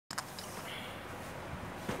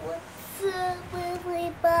What's up,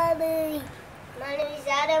 everybody? My name is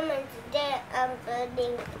Adam, and today I'm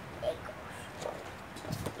building Legos.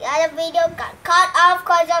 The other video got cut off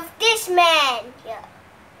because of this man. Yeah.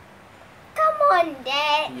 Come on,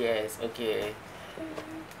 Dad. Yes, okay.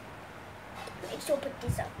 Let's open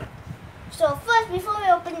this up. So first, before we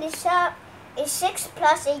open this up, is 6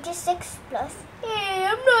 plus 86 plus. Hey,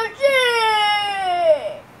 I'm not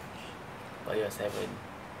 6. But you're 7.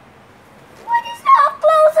 What is not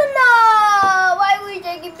close enough? Why would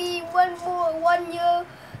you be 1 year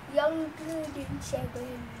younger than 7?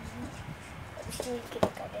 I'm still in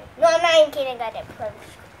kindergarten. No, I'm not in kindergarten. Primary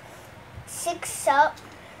school. 6 up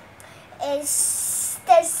is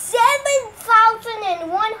the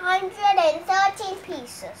 7,113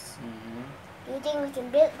 pieces. Do you think we can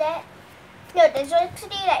build that? No, there's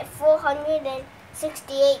actually like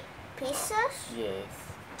 468 pieces. Yes.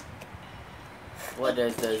 What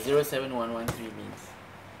does the 07113 means?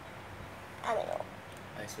 I don't know.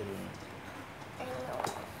 I still don't know. I know.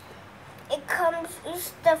 It comes,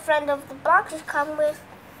 it's the front of the box. It comes with.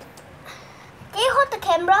 Can you hold the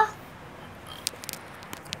camera?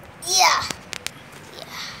 Yeah.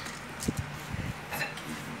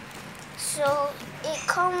 So it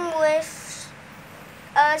comes with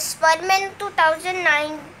Spider-Man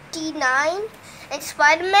 2099 and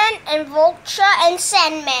Spider-Man and Vulture and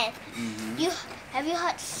Sandman. Have you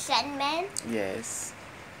heard Sandman? Yes.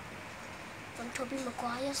 From Tobey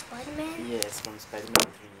Maguire Spider-Man? Yes, from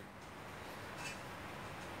Spider-Man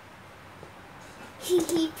 3.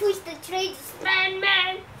 He pushed the train to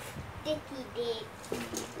Spider-Man. I think he did.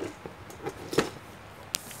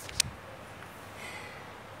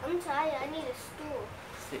 I'm tired. I need a stool.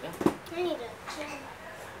 Sit down. I need a chair.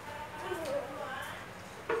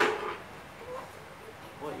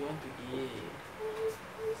 What you want to eat?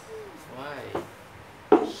 Why?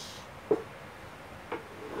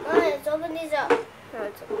 Let's open this up. No,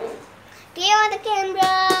 it's open. Do you want the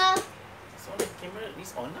camera? So the camera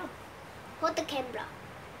is on now. Hold the camera.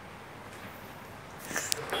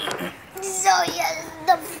 So yes,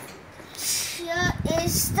 here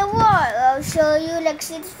is the wall. I'll show you like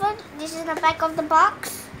this one. This is the back of the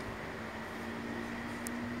box.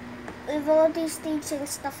 With all these things and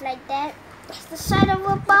stuff like that. That's the side of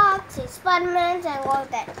a box. It's Spider-Man and all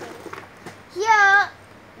that. Here,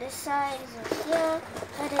 this side is here.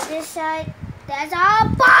 And on this side, there's a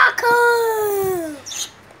barcode.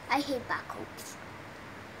 I hate barcodes.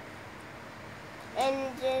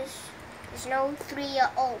 And there's no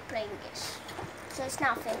 3-year-old playing this. So it's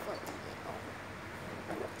not fair for 3-year-old.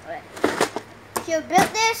 Alright. You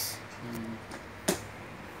built this?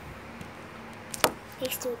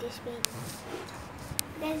 Let's do this, baby.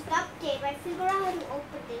 There's duct tape. I figured out how to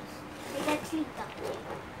open this. There's actually duct tape.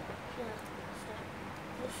 Here.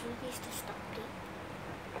 You see, here's the duct tape.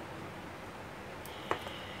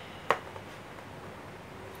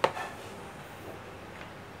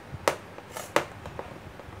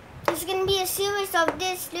 There's going to be a series of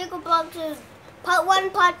this Lego boxes. Part 1,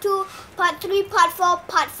 Part 2, Part 3, Part 4,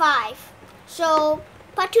 Part 5. So,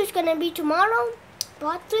 Part 2 is going to be tomorrow.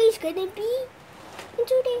 Part 3 is going to be in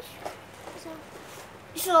 2 days.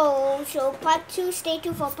 So Part 2, stay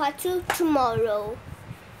tuned for Part 2 tomorrow.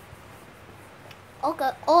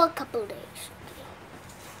 Okay, or a couple days.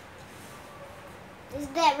 Is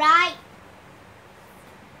that right?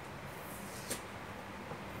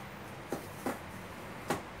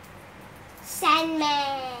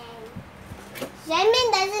 Sandman.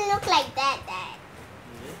 Sandman doesn't look like that, Dad.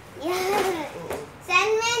 Yeah.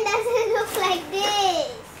 Sandman doesn't look like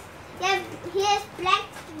this. Yeah, he has black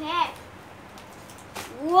hair.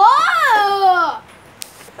 Whoa!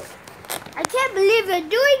 I can't believe you're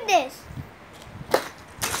doing this.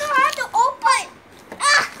 It's so hard to open.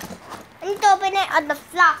 Ah! I need to open it on the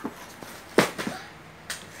floor.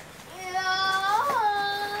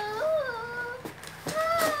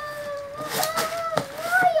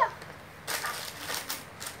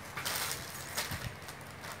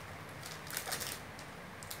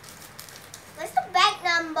 What's the bag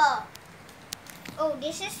number? Oh,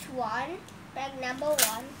 this is 1. Bag number 1.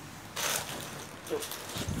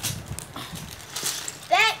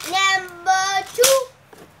 Bag number 2.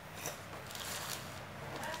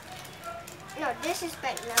 No, this is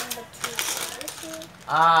bag number 2. This is.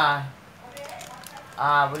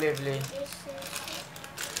 Boleh. This is.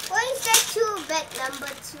 What is that 2? Bag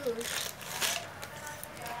number 2.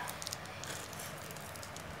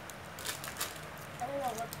 I don't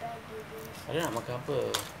know what bag it is. Ada nak makan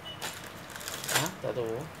apa? Tak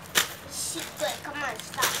tahu. Secret. Come on,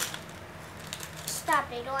 stop. Stop.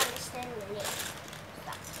 They don't understand the name.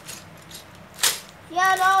 Stop.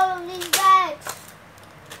 Yeah, all of these bags.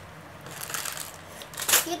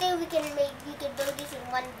 You think we can build this in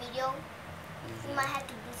one video? We might have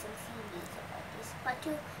to do some series about this. Part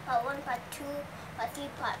 2, part 1, part 2, part 3,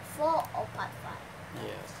 part 4, or part 5.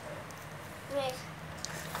 Yes. Yes.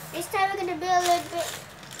 This time we're gonna build a little bit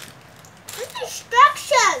with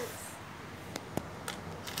instructions.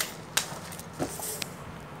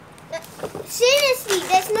 Seriously,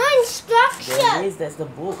 there's no instructions. There is. That's the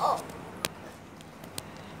book. Oh.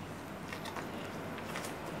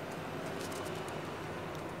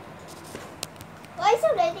 Why is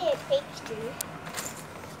already a picture?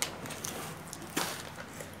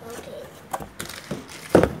 Okay.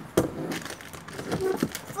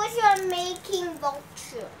 First you're making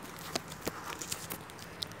vulture.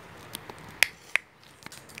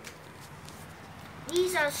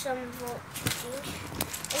 These are some vultures.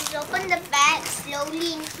 Let's open the bag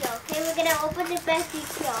slowly in here, okay? We're gonna open the bag in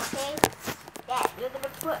here, okay? Yeah,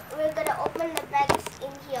 we're gonna open the bags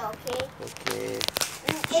in here, okay? Okay.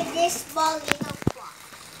 In this small little box.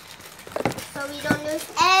 So we don't lose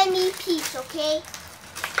any piece, okay?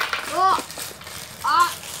 Go.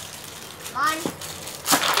 Up. 1, 2.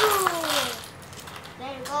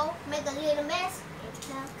 There you go. Make a little mess. It's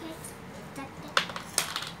okay.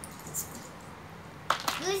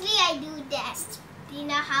 Usually I do that. Do you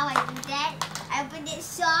know how I do that? I put it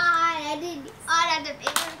so hard, I did all of the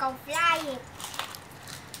papers go flying.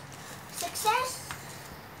 Success?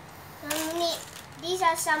 These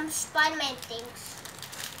are some Spider-Man things.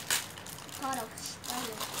 Thought of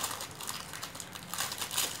Spider-Man.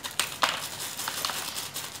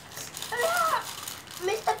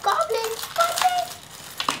 Mr. Goblin, Spider-Man!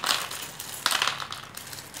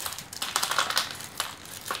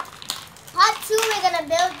 Part 2, we're gonna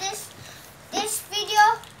build this video.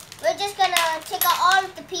 We're just gonna take out all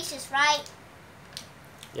of the pieces, right?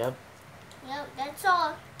 Yep. Yep, that's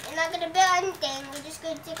all. We're not gonna build anything. We're just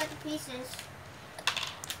gonna take out the pieces.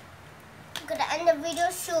 We're gonna end the video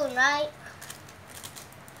soon, right?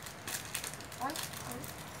 Okay,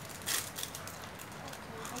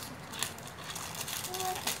 there's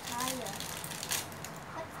a tire.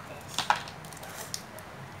 What's this?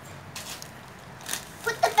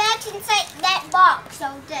 Put the bags inside that box. So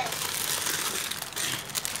this.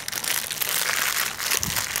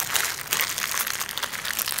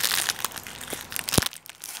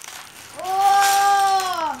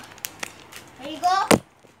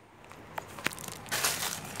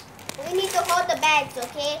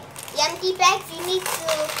 Okay, the empty bags you need to,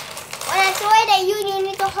 when I throw it at you, you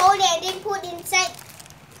need to hold it and then put it inside.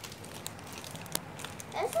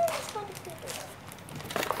 That's what it's going to do.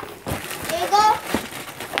 There you go.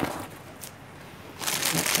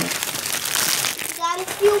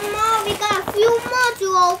 We got a few more to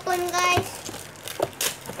open, guys.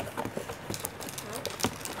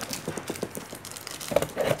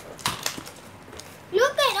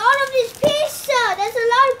 Look at all of these pieces. There's a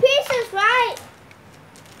lot of pieces, right?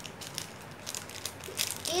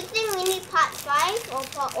 Do you think we need part 5 or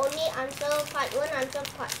only until part 1 until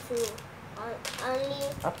part 2? Only.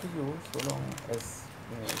 Up to you. So long as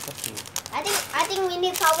it's up to you. I think we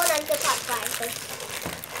need part 1 until part 5.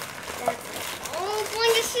 Oh,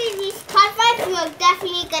 going to see these. Part 5 we are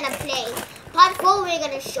definitely gonna play. Part 4 we're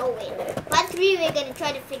gonna show it. Part 3 we're gonna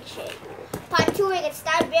try to finish it. Part 2 we're gonna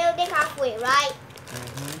start building halfway, right?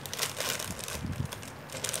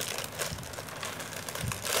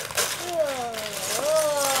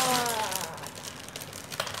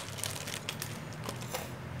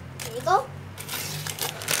 There you go.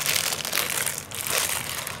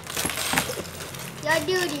 Your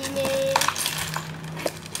duty, man.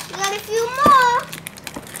 We got a few more.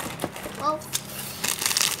 Oh.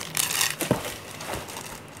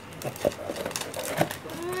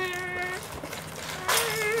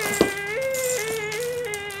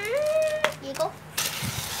 Here you go.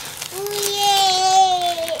 Yay!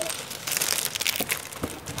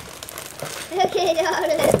 Look at all of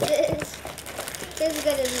this. This is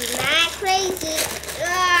gonna be mad crazy.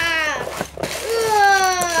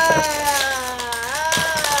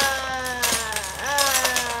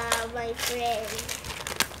 My friend.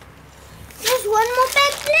 There's one more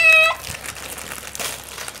bag left.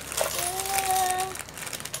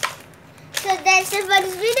 So that's it for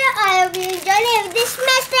this video. I hope you enjoyed it. If this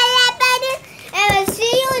smash that like button, and I'll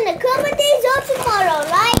see you in a couple days or tomorrow,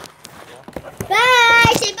 right?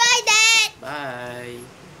 Bye. Say bye, Dad. Bye.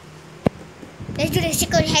 Let's do the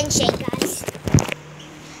secret handshake, guys.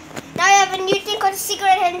 Now I have a new thing called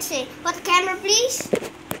secret handshake. Put the camera, please.